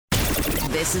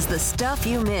This is the Stuff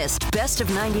You Missed Best of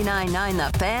 99.9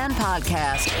 The Fan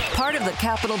podcast, part of the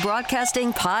Capital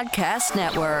Broadcasting Podcast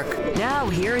Network. Now,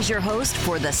 here is your host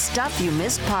for the Stuff You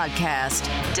Missed podcast,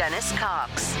 Dennis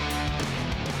Cox.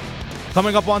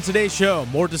 Coming up on today's show,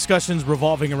 more discussions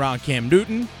revolving around Cam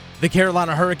Newton. The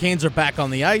Carolina Hurricanes are back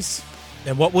on the ice.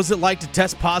 And what was it like to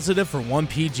test positive for one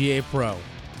PGA Pro?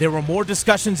 There were more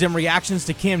discussions and reactions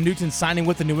to Cam Newton signing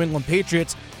with the New England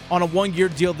Patriots on a one-year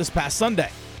deal this past Sunday.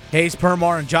 Hayes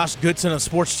Permar and Josh Goodson of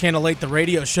Sports Channel 8, the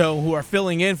radio show, who are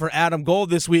filling in for Adam Gold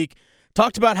this week,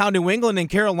 talked about how New England and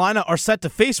Carolina are set to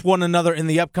face one another in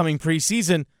the upcoming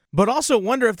preseason, but also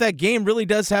wonder if that game really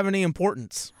does have any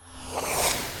importance.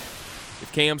 If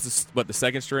Cam's the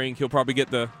second string, he'll probably get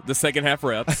the second half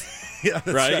reps. Yeah,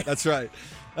 that's right.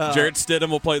 Jarrett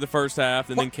Stidham will play the first half,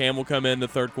 and then Cam will come in the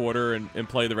third quarter and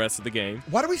play the rest of the game.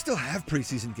 Why do we still have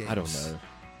preseason games? I don't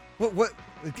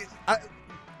know.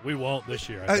 We won't this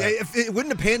year.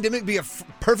 Wouldn't a pandemic be a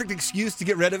perfect excuse to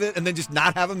get rid of it and then just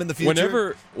not have them in the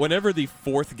future? Whenever the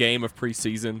fourth game of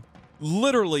preseason,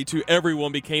 literally to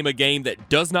everyone, became a game that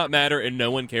does not matter and no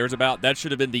one cares about, that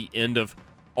should have been the end of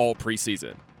all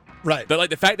preseason. Right. But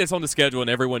the fact that it's on the schedule and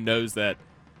everyone knows that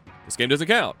this game doesn't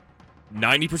count.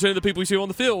 90% of the people you see on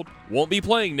the field won't be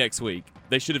playing next week.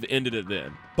 They should have ended it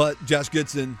then. But Josh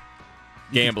Goodson,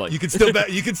 gambling. You can still bet.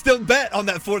 You can still bet on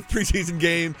that fourth preseason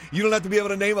game. You don't have to be able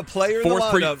to name a player.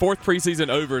 Fourth preseason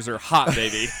overs are hot,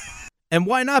 baby. And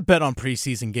why not bet on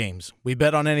preseason games? We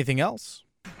bet on anything else.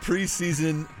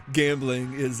 Preseason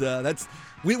gambling is that's.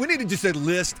 We need to just a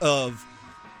list of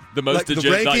the most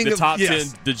the top 10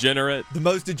 degenerate. The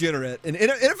most degenerate. And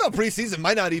NFL preseason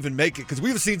might not even make it because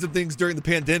we've seen some things during the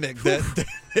pandemic that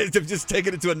have just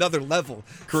taken it to another level.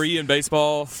 Korean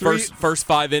baseball, first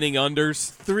 5-inning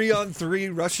unders. 3-on-3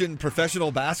 Russian professional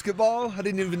basketball. I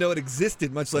didn't even know it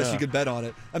existed, much less you could bet on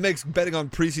it. That makes betting on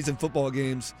preseason football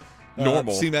games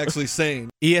normal. Seem actually sane.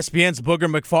 ESPN's Booger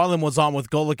McFarland was on with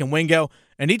Golic and Wingo,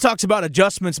 and he talks about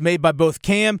adjustments made by both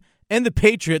Cam and the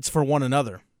Patriots for one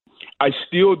another. I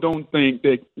still don't think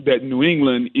that New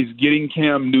England is getting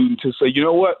Cam Newton to say, you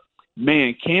know what,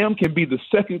 man, Cam can be the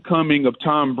second coming of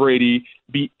Tom Brady,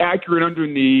 be accurate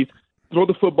underneath, throw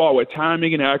the football with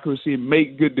timing and accuracy, and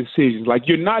make good decisions. Like,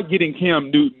 you're not getting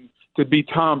Cam Newton to be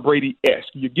Tom Brady-esque.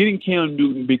 You're getting Cam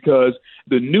Newton because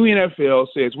the new NFL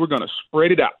says we're going to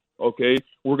spread it out, okay?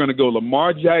 We're going to go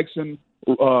Lamar Jackson,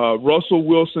 Russell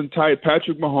Wilson type,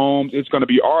 Patrick Mahomes. It's going to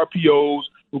be RPOs.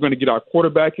 We're going to get our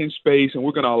quarterback in space, and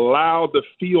we're going to allow the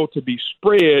field to be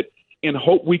spread and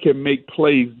hope we can make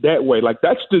plays that way. Like,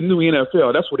 that's the new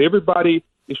NFL. That's what everybody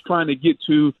is trying to get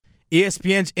to.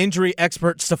 ESPN's injury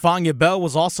expert Stefania Bell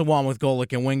was also on with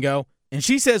Golic and Wingo, and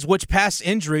she says which past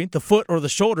injury, the foot or the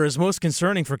shoulder, is most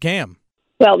concerning for Cam.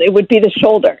 Well, it would be the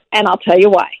shoulder, and I'll tell you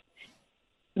why.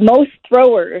 Most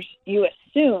throwers, you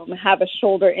assume, have a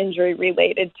shoulder injury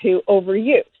related to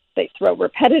overuse. They throw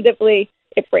repetitively.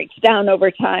 It breaks down over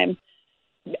time.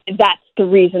 That's the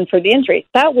reason for the injury.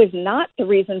 That was not the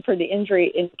reason for the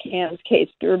injury in Cam's case.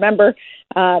 Do you remember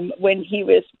when he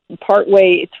was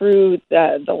partway through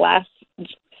the last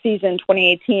season,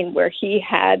 2018, where he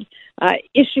had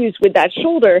issues with that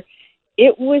shoulder?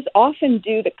 It was often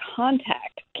due to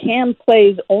contact. Cam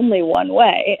plays only one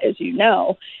way, as you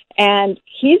know, and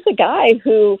he's a guy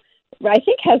who I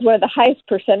think has one of the highest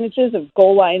percentages of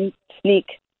goal line sneak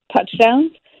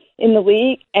touchdowns in the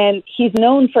league, and he's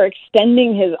known for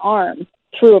extending his arm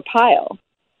through a pile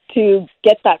to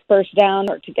get that first down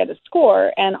or to get a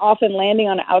score, and often landing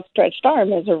on an outstretched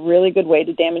arm is a really good way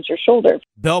to damage your shoulder.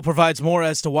 Bell provides more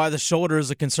as to why the shoulder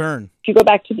is a concern. If you go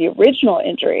back to the original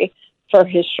injury for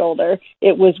his shoulder,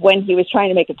 it was when he was trying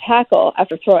to make a tackle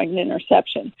after throwing an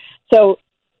interception. So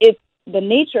it's the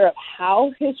nature of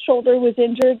how his shoulder was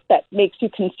injured that makes you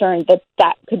concerned that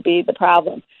that could be the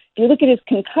problem. If you look at his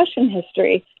concussion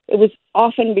history, it was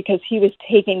often because he was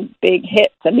taking big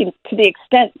hits. I mean, to the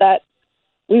extent that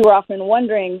we were often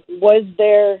wondering, was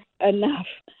there enough?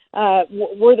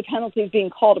 Were the penalties being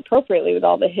called appropriately with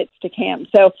all the hits to Cam?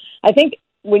 So I think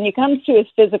when you come to his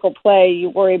physical play, you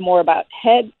worry more about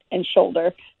head and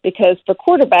shoulder, because for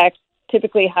quarterbacks,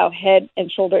 typically how head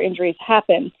and shoulder injuries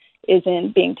happen is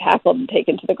in being tackled and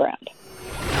taken to the ground.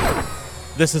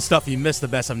 This is Stuff You Missed, the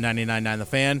best of 99.9 The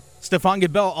Fan.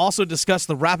 Stefania Bell also discussed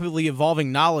the rapidly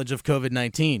evolving knowledge of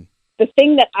COVID-19. The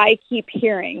thing that I keep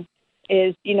hearing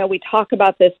is, we talk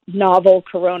about this novel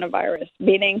coronavirus,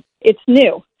 meaning it's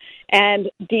new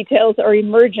and details are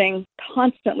emerging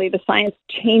constantly. The science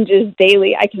changes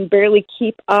daily. I can barely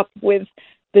keep up with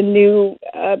the new,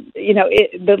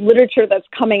 the literature that's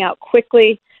coming out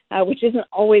quickly, which isn't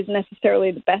always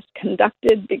necessarily the best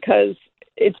conducted because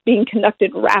it's being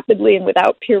conducted rapidly and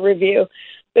without peer review.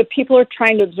 But people are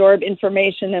trying to absorb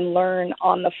information and learn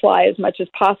on the fly as much as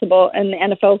possible, and the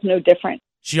NFL is no different.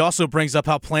 She also brings up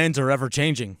how plans are ever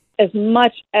changing. As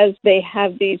much as they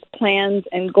have these plans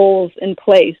and goals in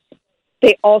place,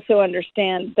 they also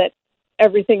understand that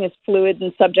everything is fluid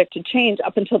and subject to change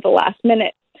up until the last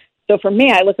minute. So for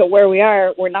me, I look at where we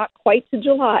are. We're not quite to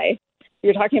July.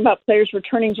 You're talking about players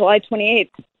returning July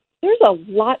 28th. There's a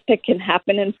lot that can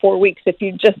happen in 4 weeks if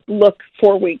you just look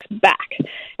 4 weeks back.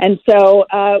 And so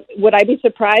would I be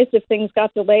surprised if things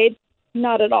got delayed?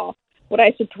 Not at all. Would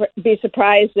I be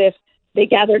surprised if they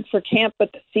gathered for camp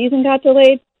but the season got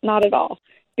delayed? Not at all,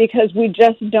 because we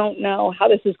just don't know how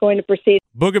this is going to proceed.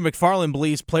 Booger McFarland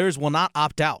believes players will not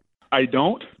opt out. I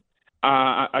don't.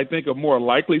 I think a more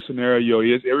likely scenario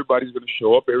is everybody's going to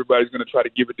show up. Everybody's going to try to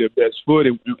give it their best foot,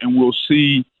 and we'll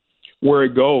see where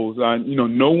it goes.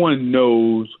 No one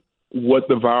knows what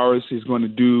the virus is going to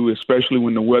do, especially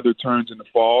when the weather turns in the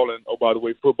fall. And, oh, by the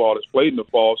way, football is played in the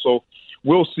fall. So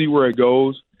we'll see where it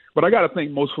goes. But I got to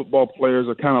think most football players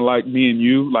are kind of like me and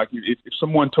you. Like if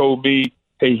someone told me,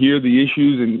 hey, here are the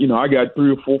issues, and, I got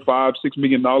 $3 or $4, $5, $6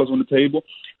 million on the table,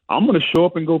 I'm going to show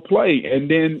up and go play.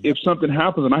 And then if something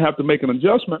happens and I have to make an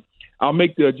adjustment, I'll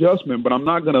make the adjustment, but I'm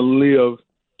not going to live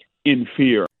in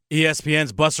fear.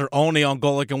 ESPN's Buster Olney on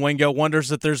Golic and Wingo wonders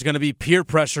if there's going to be peer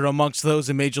pressure amongst those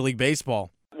in Major League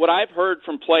Baseball. What I've heard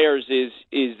from players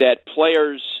is that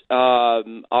players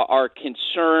are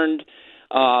concerned.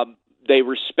 They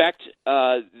respect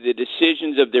the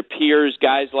decisions of their peers,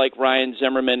 guys like Ryan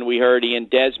Zimmerman. We heard Ian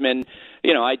Desmond.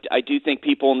 I do think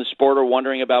people in the sport are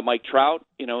wondering about Mike Trout.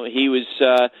 He was,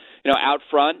 out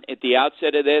front at the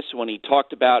outset of this when he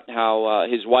talked about how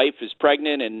his wife is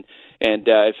pregnant and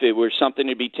if it were something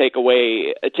to be take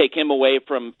him away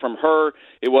from her,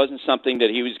 it wasn't something that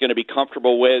he was going to be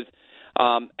comfortable with.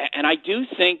 And I do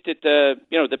think that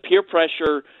the peer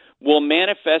pressure will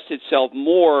manifest itself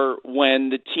more when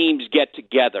the teams get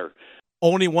together.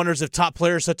 Olney wonders if top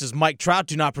players such as Mike Trout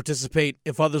do not participate,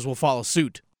 if others will follow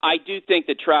suit. I do think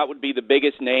that Trout would be the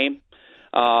biggest name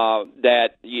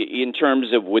that in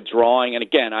terms of withdrawing. And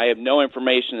again, I have no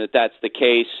information that that's the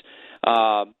case.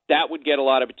 That would get a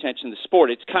lot of attention in the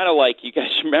sport. It's kind of like, you guys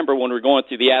remember when we were going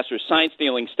through the Astros sign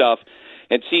stealing stuff,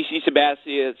 and CC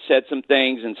Sabathia said some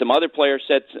things, and some other players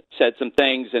said some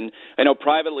things, and I know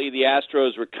privately the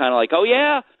Astros were kind of like, oh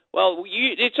yeah, well,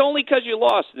 it's only because you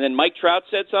lost. And then Mike Trout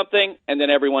said something, and then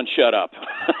everyone shut up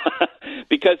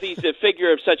because he's a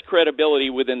figure of such credibility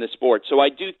within the sport. So I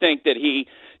do think that he,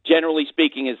 generally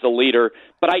speaking, is the leader.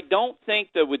 But I don't think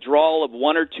the withdrawal of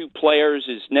one or two players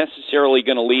is necessarily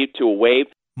going to lead to a wave.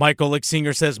 Michael Lick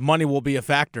Sr. says money will be a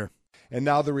factor. And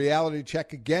now the reality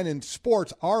check again in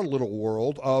sports, our little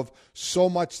world of so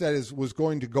much that was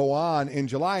going to go on in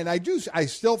July. And I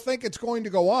still think it's going to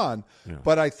go on,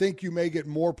 but I think you may get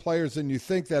more players than you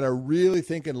think that are really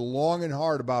thinking long and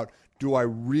hard about, do I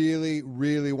really,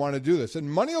 really want to do this? And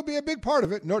money will be a big part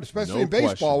of it, especially in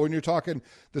baseball when you're talking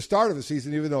the start of the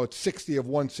season, even though it's 60 of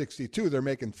 162, they're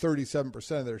making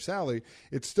 37% of their salary.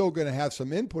 It's still going to have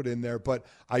some input in there, but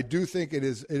I do think it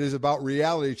is about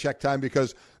reality check time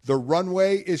because the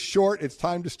runway is short. It's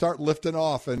time to start lifting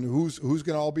off, and who's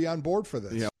going to all be on board for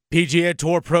this? Yeah. PGA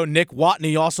Tour pro Nick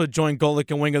Watney also joined Golic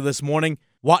and Wingo this morning.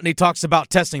 Watney talks about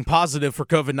testing positive for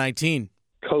COVID-19.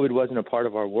 COVID wasn't a part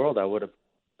of our world. I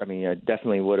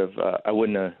definitely would have.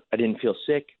 I didn't feel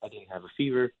sick. I didn't have a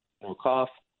fever, no cough.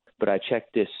 But I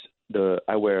checked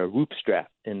I wear a Whoop strap,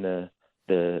 and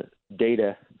the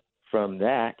data from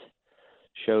that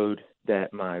showed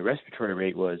that my respiratory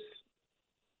rate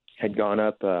had gone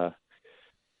up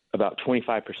about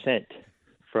 25%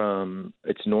 from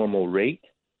its normal rate,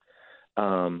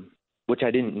 which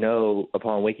I didn't know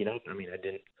upon waking up.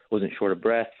 I wasn't short of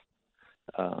breath.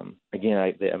 Again,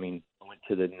 I went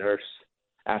to the nurse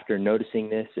after noticing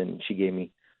this, and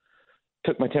she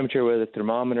took my temperature with a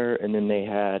thermometer, and then they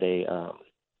had a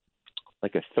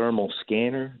thermal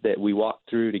scanner that we walked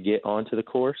through to get onto the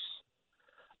course.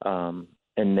 And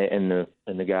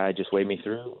the guy just weighed me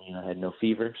through. I had no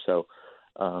fever. So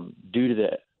due to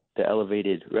the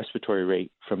elevated respiratory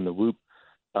rate from the Whoop,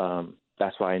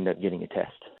 that's why I ended up getting a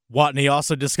test. Watney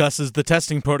also discusses the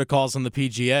testing protocols on the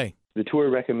PGA. The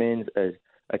tour recommends a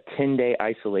 10-day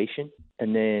isolation,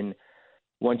 and then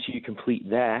once you complete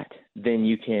that, then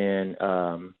you can,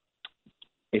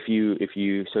 if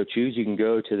you so choose, you can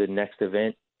go to the next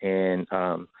event and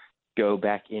go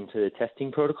back into the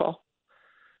testing protocol.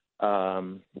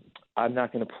 I'm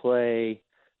not going to play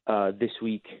this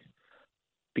week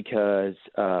because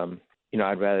I'd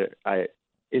rather.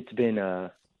 It's been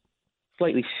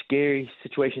slightly scary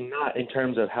situation, not in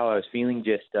terms of how I was feeling,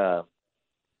 just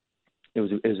it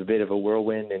was a bit of a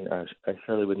whirlwind, and I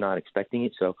certainly was not expecting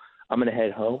it. So I'm going to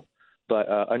head home. But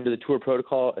under the tour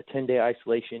protocol, a 10-day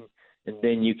isolation, and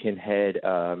then you can head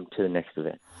to the next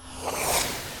event.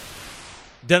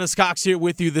 Dennis Cox here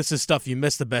with you. This is Stuff You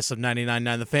Missed, the best of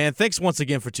 99.9 The Fan. Thanks once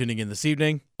again for tuning in this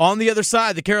evening. On the other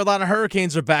side, the Carolina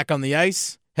Hurricanes are back on the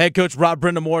ice. Head coach Rod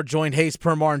Brind'Amour joined Hayes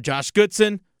Permar and Josh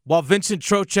Goodson, while Vincent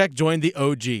Trocheck joined the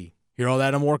OG. Hear all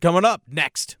that and more coming up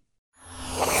next.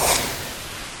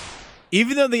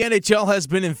 Even though the NHL has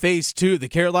been in Phase 2, the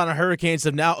Carolina Hurricanes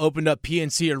have now opened up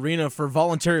PNC Arena for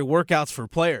voluntary workouts for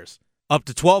players. Up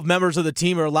to 12 members of the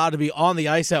team are allowed to be on the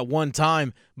ice at one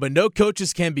time, but no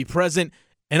coaches can be present,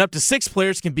 and up to 6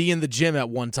 players can be in the gym at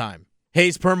one time.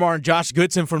 Hayes Permar and Josh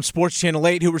Goodson from Sports Channel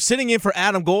 8, who were sitting in for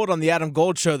Adam Gold on the Adam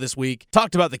Gold Show this week,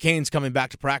 talked about the Canes coming back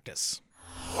to practice.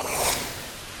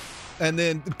 And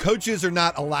then coaches are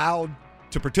not allowed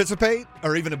to participate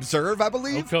or even observe, I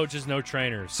believe. No coaches, no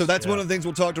trainers. So that's one of the things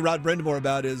we'll talk to Rod Brind'Amour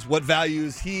about is what value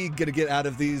is he going to get out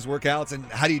of these workouts, and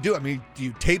how do you do it? I mean, do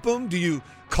you tape them? Do you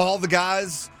call the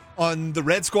guys on the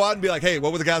red squad and be like, hey,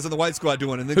 what were the guys on the white squad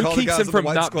doing? And then who call the keeps guys him on from the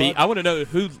white not squad. being? I want to know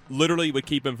who literally would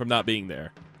keep him from not being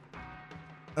there.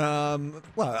 Well,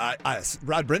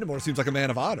 Rod Brind'Amour seems like a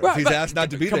man of honor. Right, if he's but asked not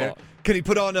to be come there, on. can he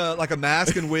put on a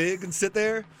mask and wig and sit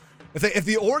there? If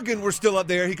the organ were still up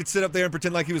there, he could sit up there and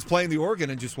pretend like he was playing the organ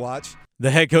and just watch.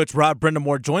 The head coach, Rod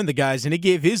Brind'Amour, joined the guys, and he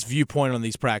gave his viewpoint on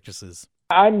these practices.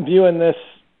 I'm viewing this,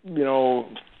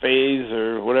 phase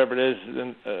or whatever it is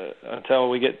until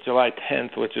we get July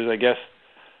 10th, which is, I guess,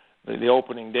 the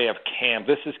opening day of camp.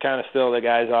 This is kind of still the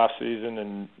guys' off season,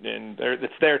 and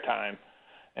it's their time.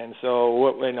 And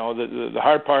so, the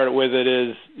hard part with it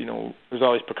is, there's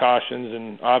all these precautions,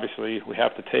 and obviously we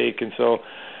have to take. And so,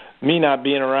 me not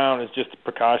being around is just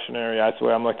precautionary. That's the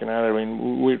way I'm looking at it. I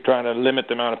mean, we're trying to limit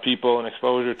the amount of people and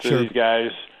exposure to these guys.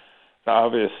 It's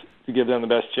obvious to give them the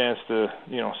best chance to,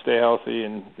 stay healthy.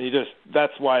 And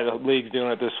that's why the league's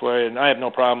doing it this way. And I have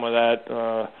no problem with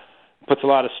that. Puts a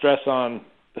lot of stress on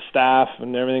the staff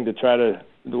and everything to try to,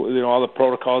 all the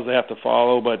protocols they have to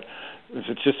follow. But if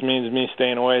it just means me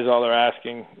staying away is all they're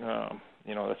asking,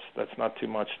 that's not too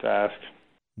much to ask.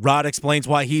 Rod explains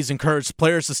why he's encouraged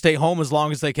players to stay home as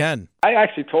long as they can. I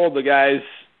actually told the guys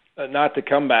not to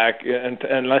come back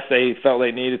unless they felt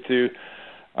they needed to,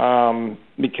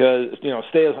 because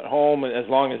stay at home as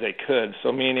long as they could.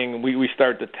 So meaning we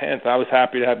start the 10th. I was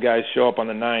happy to have guys show up on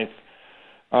the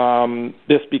 9th,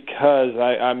 just because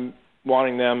I'm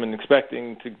wanting them and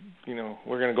expecting to.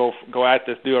 We're going to go at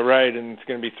this, do it right, and it's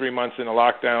going to be 3 months in a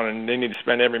lockdown, and they need to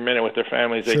spend every minute with their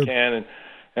families they can.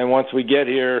 And once we get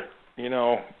here,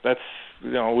 that's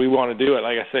we want to do it.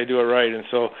 Like I say, do it right. And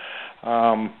so,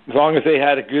 as long as they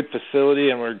had a good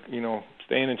facility and we're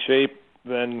staying in shape,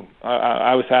 then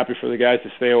I was happy for the guys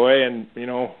to stay away. And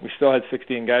we still had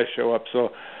 16 guys show up.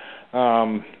 So,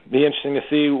 be interesting to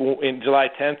see in July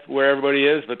 10th where everybody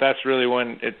is. But that's really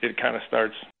when it kind of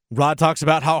starts. Rod talks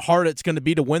about how hard it's going to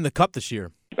be to win the Cup this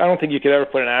year. I don't think you could ever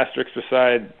put an asterisk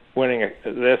beside winning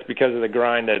this because of the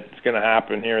grind that's going to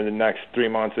happen here in the next 3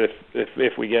 months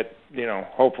if we get,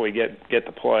 hopefully get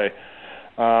to play.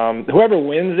 Whoever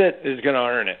wins it is going to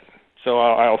earn it. So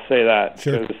I'll say that.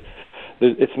 Sure. Because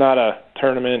it's not a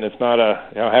tournament. It's not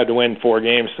I had to win 4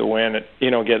 games to win it,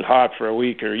 get hot for a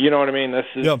week or, you know what I mean? This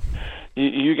is,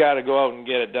 you got to go out and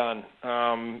get it done.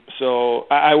 So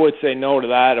I would say no to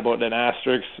that about an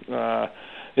asterisk.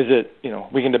 Is it,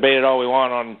 we can debate it all we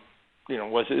want on,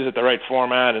 is it the right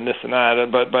format and this and that?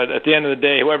 But at the end of the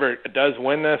day, whoever does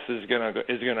win this is gonna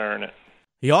earn it.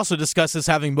 He also discusses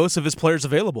having most of his players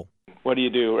available. What do you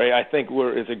do? Right? I think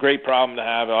it's a great problem to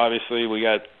have. Obviously, we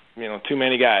got too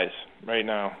many guys right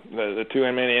now. The too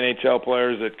many NHL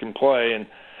players that can play, and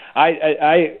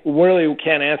I really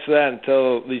can't answer that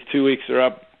until these 2 weeks are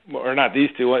up, or not these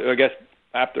 2. I guess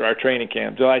after our training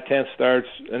camp, July 10th starts,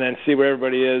 and then see where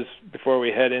everybody is before we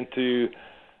head into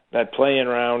that play-in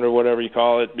round or whatever you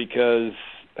call it, because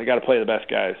I got to play the best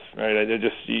guys, right?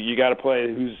 You got to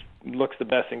play who looks the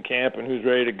best in camp and who's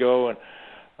ready to go, and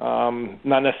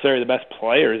not necessarily the best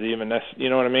players even. You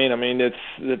know what I mean? I mean,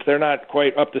 it's they're not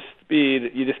quite up to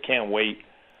speed. You just can't wait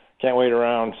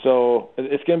around. So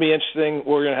it's going to be interesting.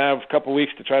 We're going to have a couple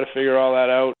weeks to try to figure all that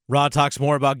out. Rod talks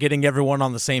more about getting everyone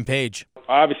on the same page.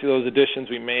 Obviously, those additions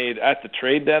we made at the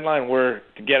trade deadline were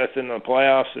to get us into the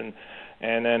playoffs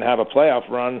and then have a playoff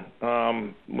run.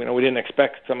 We didn't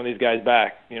expect some of these guys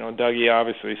back. Dougie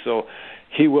obviously, so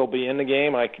he will be in the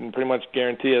game. I can pretty much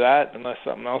guarantee you that, unless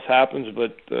something else happens.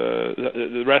 But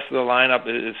the rest of the lineup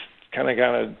is kind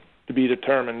of to be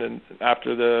determined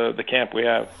after the camp we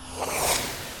have.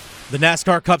 The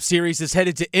NASCAR Cup Series is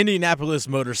headed to Indianapolis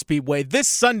Motor Speedway this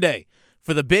Sunday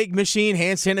for the Big Machine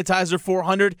Hand Sanitizer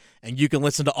 400, and you can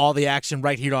listen to all the action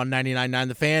right here on 99.9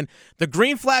 The Fan. The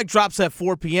green flag drops at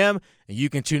 4 p.m., and you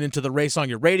can tune into the race on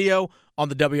your radio, on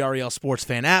the WRAL Sports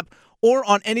Fan app, or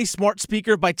on any smart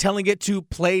speaker by telling it to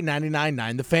play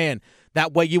 99.9 The Fan.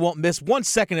 That way you won't miss 1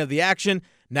 second of the action.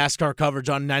 NASCAR coverage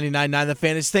on 99.9 The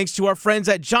Fan is thanks to our friends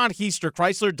at John Heister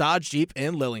Chrysler Dodge Jeep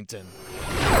in Lillington.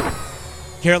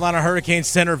 Carolina Hurricanes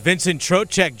center Vincent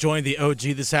Trocheck joined the OG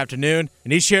this afternoon,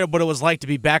 and he shared what it was like to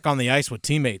be back on the ice with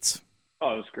teammates.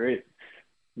 Oh, it was great.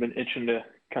 Been itching to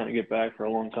kind of get back for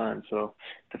a long time, so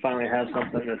to finally have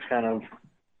something that's kind of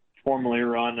formally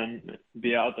run and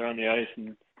be out there on the ice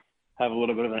and have a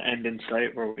little bit of an end in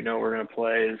sight where we know we're going to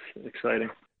play is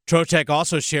exciting. Trocheck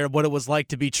also shared what it was like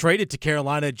to be traded to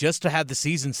Carolina just to have the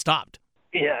season stopped.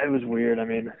 Yeah, it was weird. I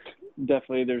mean,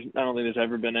 definitely I don't think there's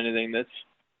ever been anything that's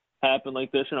happened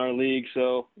like this in our league.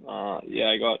 So,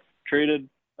 I got traded.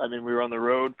 I mean, we were on the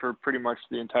road for pretty much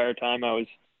the entire time I was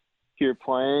here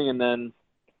playing, and then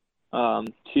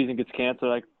season gets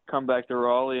canceled. I come back to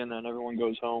Raleigh, and then everyone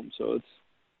goes home. So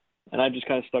and I just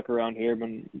kind of stuck around here,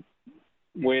 been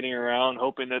waiting around,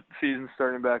 hoping that the season's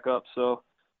starting back up. So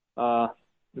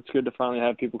it's good to finally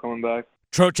have people coming back.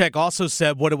 Trocheck also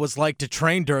said what it was like to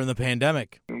train during the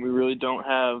pandemic. And we really don't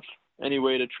have any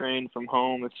way to train from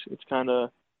home. It's kind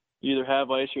of, you either have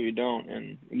ice or you don't.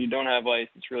 And when you don't have ice,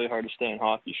 it's really hard to stay in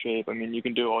hockey shape. I mean, you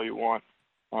can do all you want,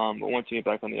 but once you get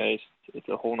back on the ice, it's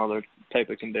a whole other type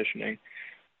of conditioning.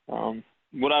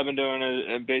 What I've been doing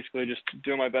is basically just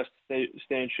doing my best to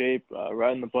stay in shape,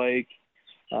 riding the bike,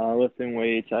 lifting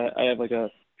weights. I have like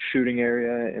a shooting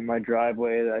area in my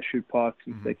driveway that I shoot pucks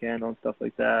and stick handle and stuff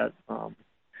like that. But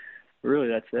really,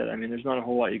 that's it. I mean, there's not a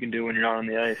whole lot you can do when you're not on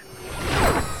the ice.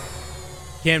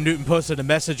 Cam Newton posted a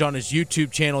message on his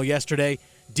YouTube channel yesterday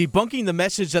debunking the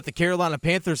message that the Carolina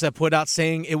Panthers have put out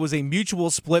saying it was a mutual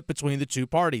split between the two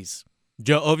parties.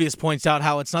 Joe Ovius points out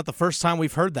how it's not the first time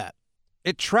we've heard that.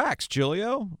 It tracks,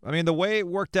 Giulio. I mean, the way it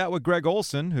worked out with Greg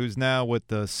Olsen, who's now with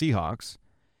the Seahawks,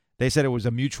 they said it was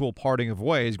a mutual parting of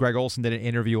ways. Greg Olsen did an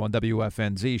interview on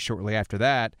WFNZ shortly after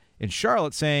that in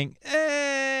Charlotte saying,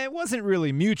 it wasn't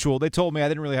really mutual. They told me I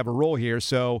didn't really have a role here,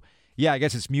 so yeah, I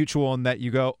guess it's mutual in that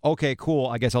you go, okay, cool,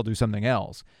 I guess I'll do something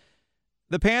else.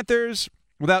 The Panthers,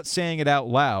 without saying it out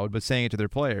loud, but saying it to their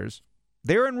players,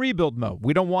 they're in rebuild mode.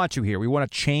 We don't want you here. We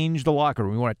want to change the locker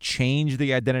room. We want to change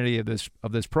the identity of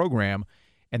this program,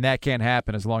 and that can't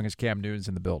happen as long as Cam Newton's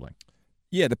in the building.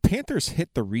 Yeah, the Panthers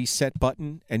hit the reset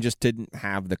button and just didn't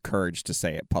have the courage to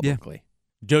say it publicly.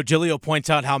 Yeah. Joe Giglio points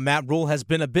out how Matt Rule has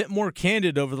been a bit more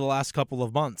candid over the last couple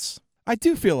of months. I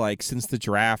do feel like since the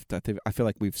draft, I feel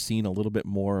like we've seen a little bit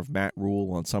more of Matt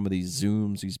Rule on some of these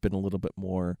Zooms. He's been a little bit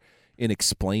more in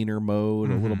explainer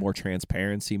mode, a little more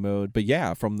transparency mode. But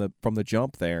yeah, from the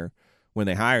jump there, when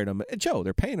they hired him, Joe,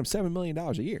 they're paying him $7 million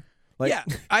a year. Like, yeah,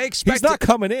 I expect he's not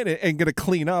coming in and going to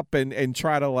clean up and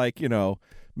try to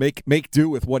make do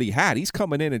with what he had. He's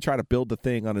coming in and try to build the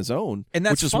thing on his own, and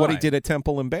that's which is fine. what he did at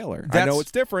Temple and Baylor. I know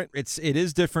it's different. It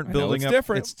is different building up.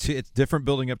 It's different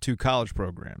building up two college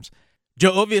programs.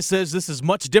 Joe Ovius says this is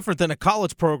much different than a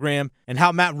college program and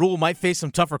how Matt Rule might face some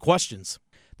tougher questions.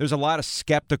 There's a lot of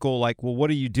skeptical, like, well, what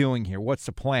are you doing here? What's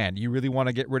the plan? You really want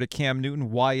to get rid of Cam Newton?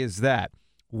 Why is that?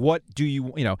 What do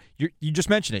you just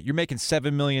mentioned it. You're making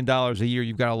 $7 million a year.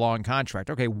 You've got a long contract.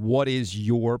 Okay, what is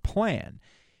your plan?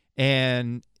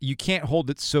 And you can't hold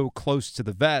it so close to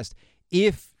the vest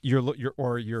if your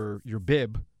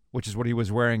bib, which is what he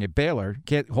was wearing at Baylor,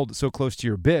 can't hold it so close to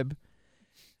your bib,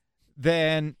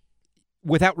 then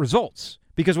without results.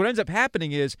 Because what ends up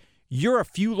happening is you're a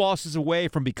few losses away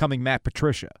from becoming Matt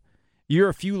Patricia. You're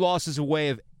a few losses away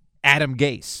of Adam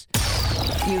Gase.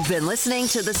 You've been listening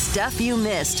to the Stuff You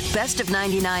Missed Best of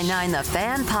 99.9 The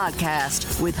Fan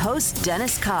podcast with host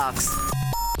Dennis Cox.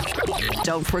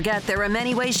 Don't forget, there are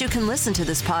many ways you can listen to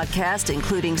this podcast,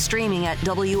 including streaming at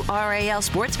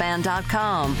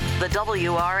WRALSportsFan.com, the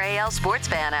WRAL Sports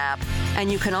Fan app,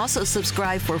 and you can also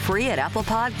subscribe for free at Apple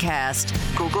Podcast,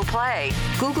 Google Play,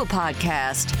 Google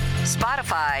Podcast,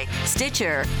 Spotify,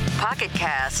 Stitcher, Pocket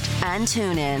Cast, and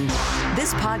TuneIn.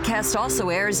 This podcast also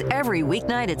airs every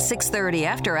weeknight at 6:30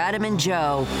 after Adam and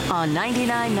Joe on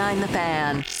 99.9 The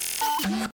Fan.